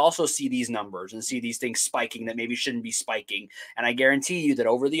that they also see these numbers and see these things spiking that maybe shouldn't be spiking. And I guarantee you that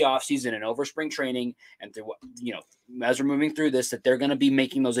over the offseason and over spring training and through, as we're moving through this, that they're going to be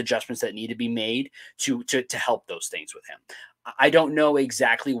making those adjustments that need to be made to help those things with him. I don't know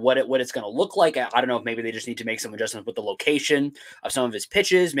exactly what it's going to look like. I don't know if maybe they just need to make some adjustments with the location of some of his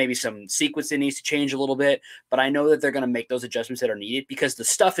pitches, maybe some sequence that needs to change a little bit. But I know that they're going to make those adjustments that are needed because the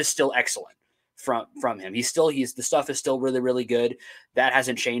stuff is still excellent from him. The stuff is still really, really good. That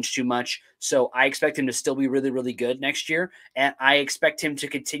hasn't changed too much. So I expect him to still be really, really good next year. And I expect him to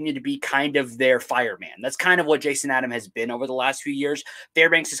continue to be kind of their fireman. That's kind of what Jason Adam has been over the last few years.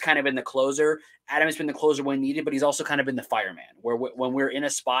 Fairbanks has kind of been the closer. Adam has been the closer when needed, but he's also kind of been the fireman where when we're in a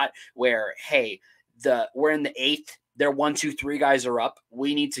spot where, hey, we're in the 8th, their 1, 2, 3 guys are up.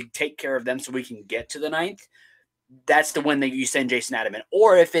 We need to take care of them so we can get to the 9th. That's the one that you send Jason Adam in.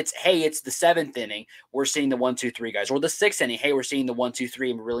 Or if it's, hey, it's the 7th inning, we're seeing the 1, 2, 3 guys. Or the 6th inning, hey, we're seeing the 1, 2,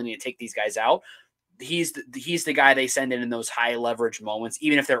 3, and we really need to take these guys out. He's the guy they send in those high leverage moments.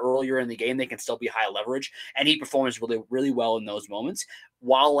 Even if they're earlier in the game, they can still be high leverage. And he performs really, really well in those moments.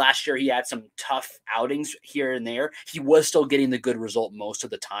 While last year he had some tough outings here and there, he was still getting the good result most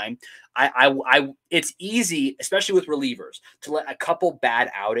of the time. It's easy, especially with relievers, to let a couple bad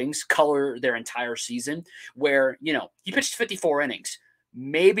outings color their entire season where, he pitched 54 innings.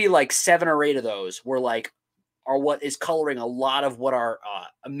 Maybe like 7 or 8 of those are what is coloring a lot of what our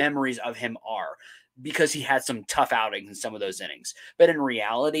memories of him are, because he had some tough outings in some of those innings. But in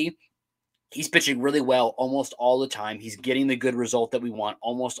reality, he's pitching really well almost all the time. He's getting the good result that we want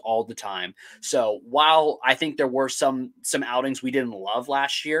almost all the time. So while I think there were some outings we didn't love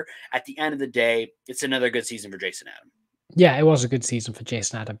last year, at the end of the day, it's another good season for Jason Adam. Yeah, it was a good season for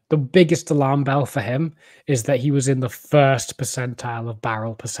Jason Adam. The biggest alarm bell for him is that he was in the 1st percentile of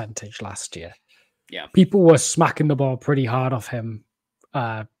barrel percentage last year. Yeah. People were smacking the ball pretty hard off him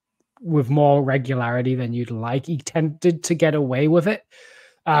with more regularity than you'd like. He tended to get away with it.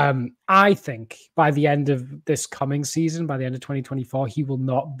 I think by the end of this coming season, by the end of 2024, he will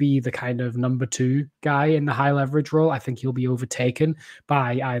not be the kind of number 2 guy in the high leverage role. I think he'll be overtaken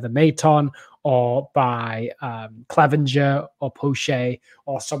by either Maton or by Clevenger or Poche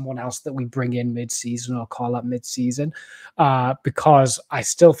or someone else that we bring in mid-season or call up mid-season, because I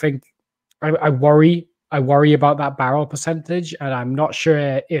still think I worry about that barrel percentage, and I'm not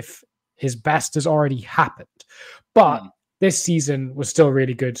sure if his best has already happened. But this season was still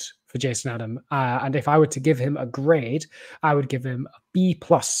really good for Jason Adam. And if I were to give him a grade, I would give him a B+.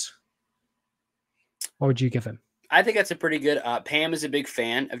 What would you give him? I think that's a pretty good. Pam is a big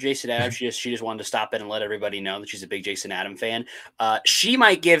fan of Jason Adams. She just wanted to stop in and let everybody know that she's a big Jason Adam fan. She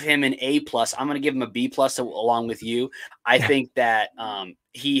might give him an A+. I'm going to give him a B+ along with you. I think that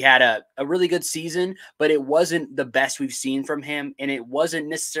he had a really good season, but it wasn't the best we've seen from him, and it wasn't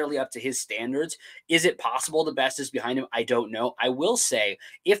necessarily up to his standards. Is it possible the best is behind him? I don't know. I will say,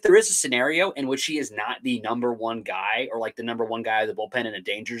 if there is a scenario in which he is not the number one guy, or like the number one guy of the bullpen in a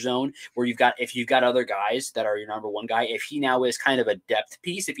danger zone, where if you've got other guys that are your number one guy, if he now is kind of a depth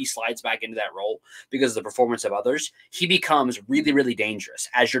piece, if he slides back into that role because of the performance of others, he becomes really, really dangerous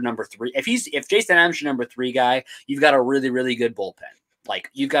as your number three. If Jason Adams is your number three guy, you've got a really, really good bullpen.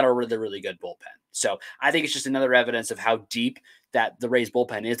 Like, you've got a really, really good bullpen. So I think it's just another evidence of how deep that the Rays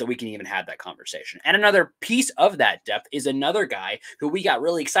bullpen is that we can even have that conversation. And another piece of that depth is another guy who we got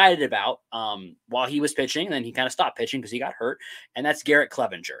really excited about while he was pitching, and then he kind of stopped pitching because he got hurt, and that's Garrett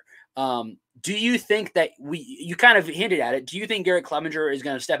Clevenger. Do you think that you kind of hinted at it, do you think Garrett Clevenger is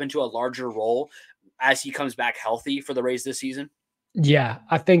going to step into a larger role as he comes back healthy for the Rays this season? Yeah,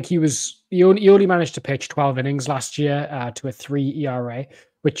 I think he only managed to pitch 12 innings last year to a 3 ERA,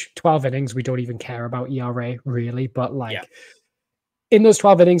 which 12 innings, we don't even care about ERA really, but in those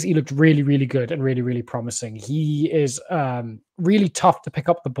 12 innings, he looked really, really good and really, really promising. He is really tough to pick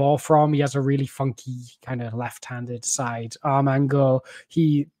up the ball from. He has a really funky kind of left-handed side arm angle.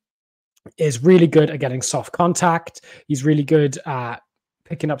 He is really good at getting soft contact. He's really good at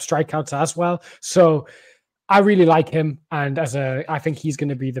picking up strikeouts as well. So I really like him, and I think he's going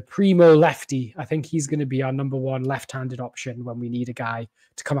to be the primo lefty. I think he's going to be our number one left-handed option when we need a guy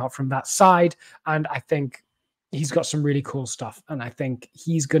to come out from that side. And I think he's got some really cool stuff, and I think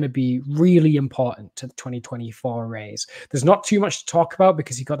he's going to be really important to the 2024 Rays. There's not too much to talk about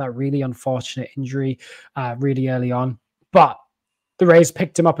because he got that really unfortunate injury really early on, but the Rays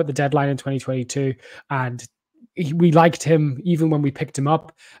picked him up at the deadline in 2022, and we liked him even when we picked him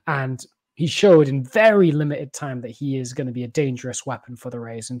up, and he showed in very limited time that he is going to be a dangerous weapon for the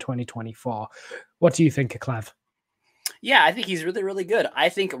Rays in 2024. What do you think of Clev? Yeah, I think he's really, really good. I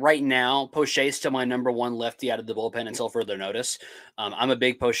think right now, Poche is still my number one lefty out of the bullpen until further notice. I'm a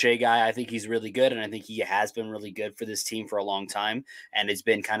big Poche guy. I think he's really good, and I think he has been really good for this team for a long time, and it's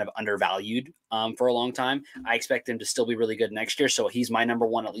been kind of undervalued for a long time. I expect him to still be really good next year, so he's my number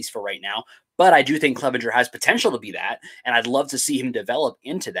one, at least for right now. But I do think Clevenger has potential to be that, and I'd love to see him develop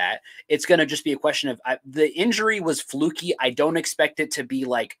into that. It's going to just be a question of the injury was fluky. I don't expect it to be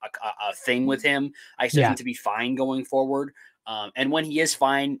like a thing with him. I expect him to be fine going forward. And when he is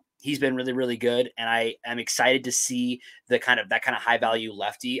fine, he's been really, really good. And I am excited to see that kind of high value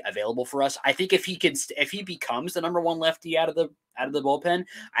lefty available for us. I think if he becomes the number one lefty out of the bullpen,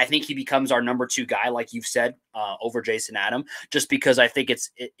 I think he becomes our number two guy, like you've said, over Jason Adam, just because I think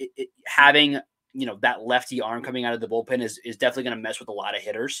having, that lefty arm coming out of the bullpen is definitely going to mess with a lot of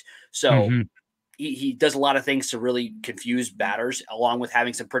hitters. So he does a lot of things to really confuse batters, along with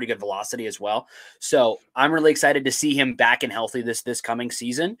having some pretty good velocity as well. So I'm really excited to see him back and healthy this coming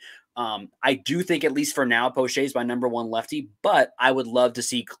season. I do think, at least for now, Poche is my number one lefty, but I would love to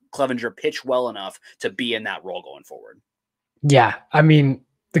see Clevenger pitch well enough to be in that role going forward. Yeah, I mean,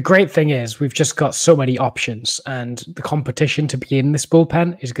 the great thing is we've just got so many options, and the competition to be in this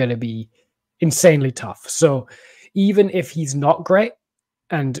bullpen is going to be insanely tough. So even if he's not great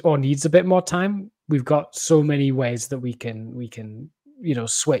or needs a bit more time, we've got so many ways that we can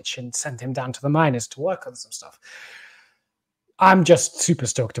switch and send him down to the minors to work on some stuff. I'm just super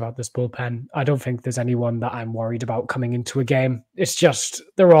stoked about this bullpen. I don't think there's anyone that I'm worried about coming into a game. It's just,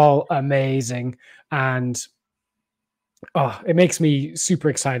 they're all amazing, and it makes me super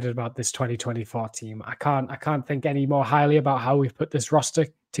excited about this 2024 team. I can't think any more highly about how we've put this roster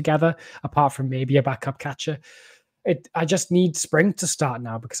together, apart from maybe a backup catcher. I just need spring to start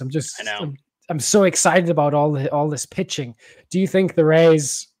now, because I'm so excited about all this pitching. Do you think the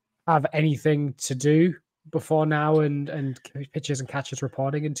Rays have anything to do before now and pitchers and catchers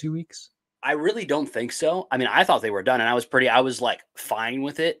reporting in 2 weeks? I really don't think so. I mean, I thought they were done, and I was like fine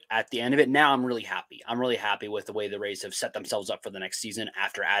with it at the end of it. Now I'm really happy. I'm really happy with the way the Rays have set themselves up for the next season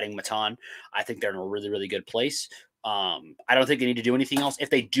after adding Maton. I think they're in a really, really good place. I don't think they need to do anything else.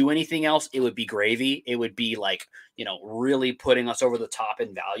 If they do anything else, it would be gravy. It would be like, really putting us over the top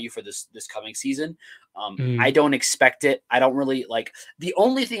in value for this coming season. I don't expect it. I don't really the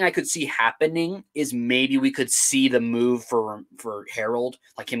only thing I could see happening is maybe we could see the move for Harold,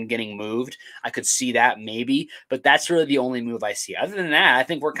 like him getting moved. I could see that maybe, but that's really the only move I see. Other than that, I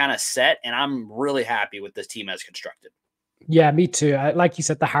think we're kind of set, and I'm really happy with this team as constructed. Yeah, me too. Like you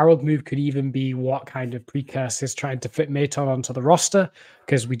said, the Harold move could even be what kind of precursors trying to fit Maton onto the roster,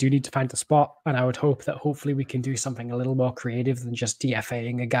 because we do need to find a spot. And I would hope that hopefully we can do something a little more creative than just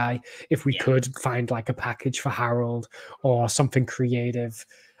DFAing a guy. If we could find like a package for Harold or something creative,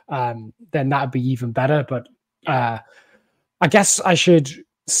 then that'd be even better. But I guess I should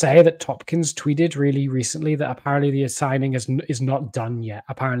say that Topkins tweeted really recently that apparently the signing is not done yet.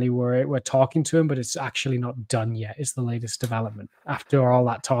 Apparently we're talking to him, but it's actually not done yet. Is the latest development after all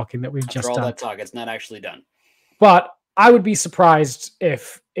that talking that we've just done. After all that talk, it's not actually done. But I would be surprised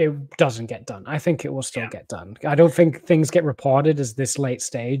if it doesn't get done. I think it will still get done. I don't think things get reported as this late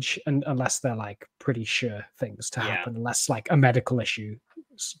stage, and unless they're like pretty sure things to happen, unless like a medical issue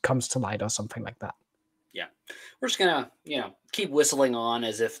comes to light or something like that. Yeah, we're just gonna, keep whistling on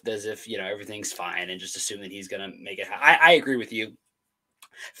as if everything's fine and just assume that he's gonna make it. I agree with you.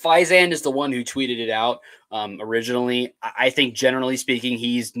 Faizan is the one who tweeted it out originally. I think generally speaking,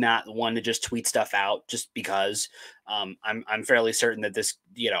 he's not the one to just tweet stuff out just because. I'm fairly certain that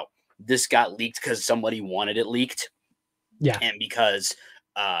this got leaked because somebody wanted it leaked. Yeah, and because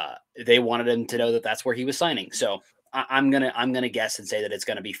they wanted him to know that that's where he was signing. So. I'm gonna guess and say that it's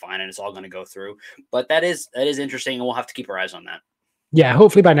gonna be fine and it's all gonna go through. But that is interesting, and we'll have to keep our eyes on that. Yeah,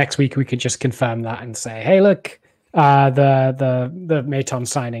 hopefully by next week we could just confirm that and say, hey, look, the Maton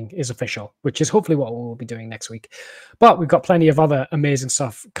signing is official, which is hopefully what we'll be doing next week. But we've got plenty of other amazing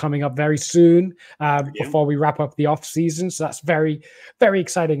stuff coming up very soon before we wrap up the off season. So that's very, very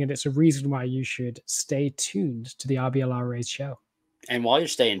exciting, and it's a reason why you should stay tuned to the RBLR Rays show. And while you're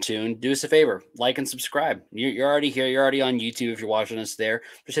staying tuned, do us a favor, like and subscribe. You're already here. You're already on YouTube. If you're watching us there,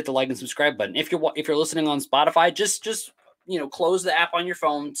 just hit the like and subscribe button. If you're listening on Spotify, just close the app on your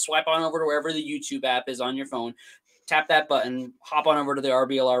phone, swipe on over to wherever the YouTube app is on your phone, tap that button, hop on over to the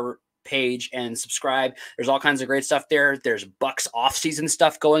RBLR page and subscribe. There's all kinds of great stuff there. There's Bucks off-season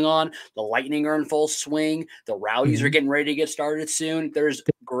stuff going on. The Lightning are in full swing. The Rowdies are getting ready to get started soon. There's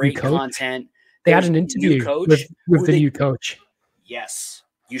great content. They had an interview with the new coach. Yes,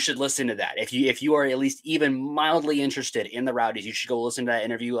 you should listen to that. If you are at least even mildly interested in the Rowdies, you should go listen to that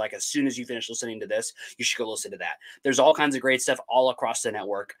interview. Like as soon as you finish listening to this, you should go listen to that. There's all kinds of great stuff all across the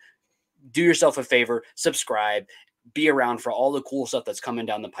network. Do yourself a favor, subscribe, be around for all the cool stuff that's coming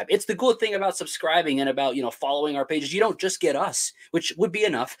down the pipe. It's the good thing about subscribing and about, following our pages. You don't just get us, which would be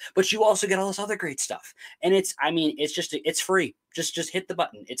enough, but you also get all this other great stuff. And it's free. Just hit the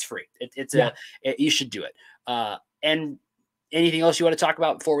button. It's free. You should do it. And anything else you want to talk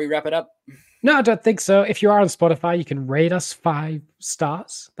about before we wrap it up? No, I don't think so. If you are on Spotify, you can rate us 5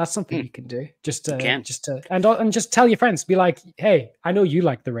 stars. That's something you can do. Just tell your friends. Be like, hey, I know you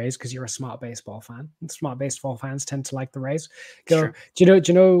like the Rays because you're a smart baseball fan. And smart baseball fans tend to like the Rays. Do you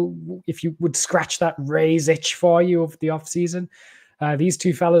know if you would scratch that Rays itch for you over the off season? These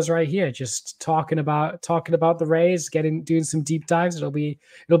two fellas right here, just talking about the Rays, doing some deep dives. It'll be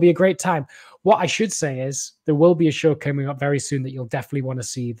a great time. What I should say is there will be a show coming up very soon that you'll definitely want to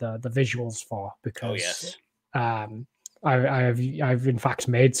see the visuals for, because I've in fact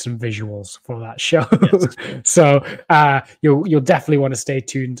made some visuals for that show. Yes. So you'll definitely want to stay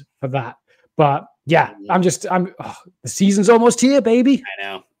tuned for that. But yeah, the season's almost here, baby. I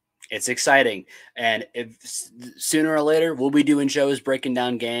know. It's exciting. And if sooner or later we'll be doing shows breaking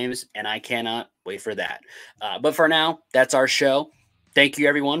down games, and I cannot wait for that. But for now, that's our show. Thank you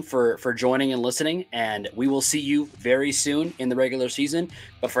everyone for joining and listening, and we will see you very soon in the regular season.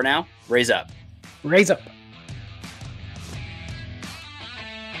 But for now, Raise up. Raise up.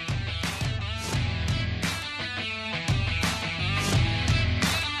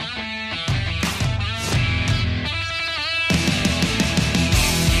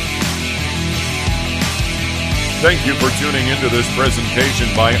 Thank you for tuning into this presentation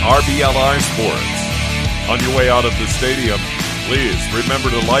by RBLR Sports. On your way out of the stadium, please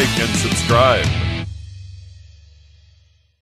remember to like and subscribe.